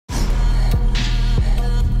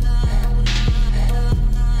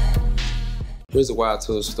Here's a wild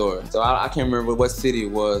tour story. So I can't remember what city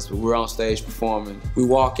it was, but we were on stage performing. We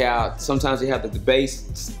walk out, sometimes they have the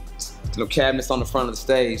bass cabinets on the front of the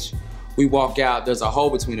stage. We walk out, there's a hole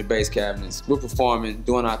between the bass cabinets. We're performing,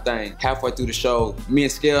 doing our thing. Halfway through the show, me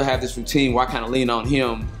and Skell have this routine where I kind of lean on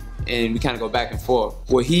him and we kind of go back and forth.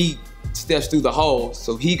 Where he steps through the hole,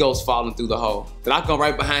 so he goes falling through the hole. Then I go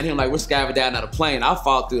right behind him like we're skiving down out of a plane. I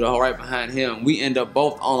fall through the hole right behind him. We end up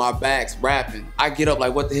both on our backs rapping. I get up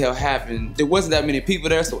like, what the hell happened? There wasn't that many people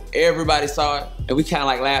there, so everybody saw it. And we kind of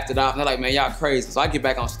like laughed it off. And they're like, man, y'all crazy. So I get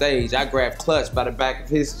back on stage. I grab Clutch by the back of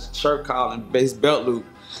his shirt collar and his belt loop.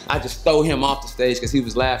 I just throw him off the stage because he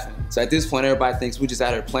was laughing. So at this point, everybody thinks we just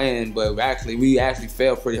out here playing, but we actually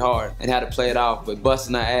fell pretty hard and had to play it off, but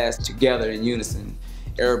busting our ass together in unison.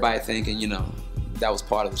 Everybody thinking, you know, that was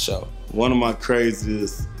part of the show. One of my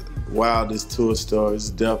craziest, wildest tour stories is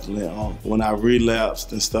definitely when I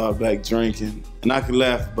relapsed and started back drinking. And I can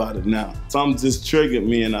laugh about it now. Something just triggered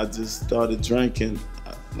me and I just started drinking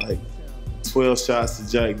like 12 shots of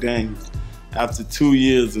Jack Daniels after 2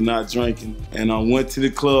 years of not drinking. And I went to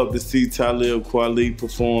the club to see Talib Kweli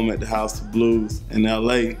perform at the House of Blues in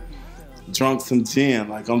LA. Drunk some gin,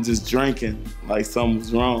 like I'm just drinking, like something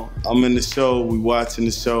was wrong. I'm in the show, we watching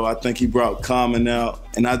the show. I think he brought Common out,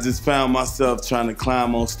 and I just found myself trying to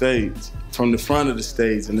climb on stage from the front of the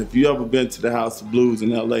stage. And if you ever been to the House of Blues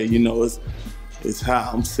in LA, you know it's high.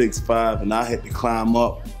 I'm 6'5", and I had to climb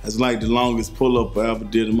up. It's like the longest pull-up I ever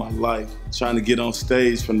did in my life. Trying to get on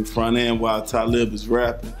stage from the front end while Talib is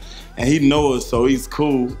rapping. And he knows us, so he's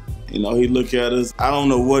cool. You know, he look at us. I don't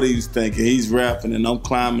know what he was thinking. He's rapping and I'm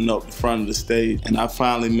climbing up the front of the stage. And I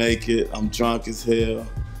finally make it. I'm drunk as hell.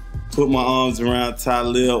 Put my arms around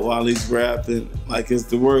Talib while he's rapping. Like it's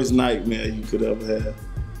the worst nightmare you could ever have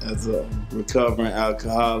as a recovering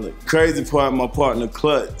alcoholic. Crazy part, my partner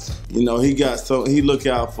Clutch. You know, he look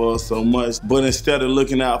out for us so much. But instead of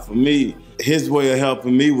looking out for me, his way of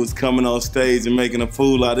helping me was coming on stage and making a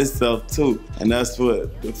fool out of himself too. And that's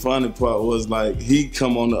what the funny part was, like he'd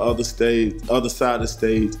come on the other side of the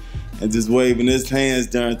stage and just waving his hands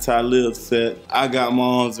during Talib's set. I got my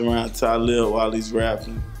arms around Talib while he's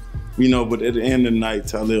rapping. You know, but at the end of the night,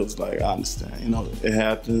 Talib was like, I understand, you know, it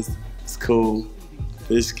happens, it's cool.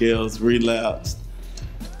 Fish scales relapsed.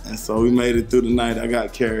 And so we made it through the night. I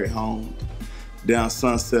got carried home down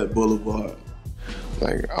Sunset Boulevard.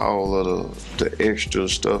 Like all of the extra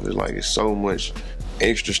stuff is like, it's so much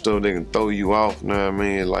extra stuff that can throw you off, you know what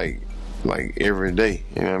I mean? Like every day,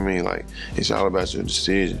 you know what I mean? Like it's all about your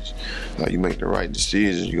decisions. Like you make the right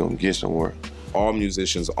decisions, you're gonna get somewhere. All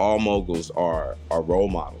musicians, all moguls are role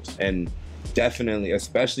models. And definitely,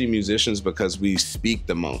 especially musicians, because we speak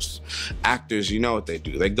the most. Actors, you know what they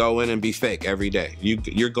do. They go in and be fake every day.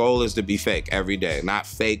 Your goal is to be fake every day. Not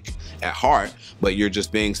fake at heart, but you're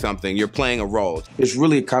just being something. You're playing a role. It's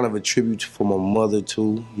really kind of a tribute for my mother,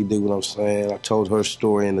 too. You dig what I'm saying? I told her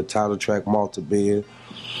story in the title track, Malta Bed.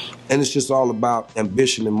 And it's just all about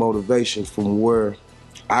ambition and motivation from where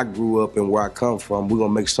I grew up and where I come from. We're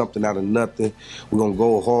going to make something out of nothing. We're going to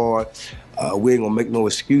go hard. We ain't going to make no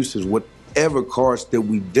excuses. Whatever cards that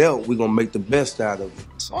we dealt, we're gonna make the best out of it.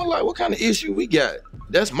 So I'm like, what kind of issue we got?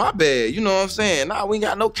 That's my bad, you know what I'm saying? Nah, we ain't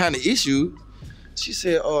got no kind of issue. She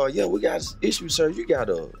said, yeah, we got an issue, sir. You got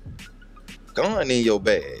a gun in your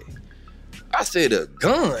bag. I said, a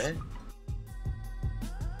gun?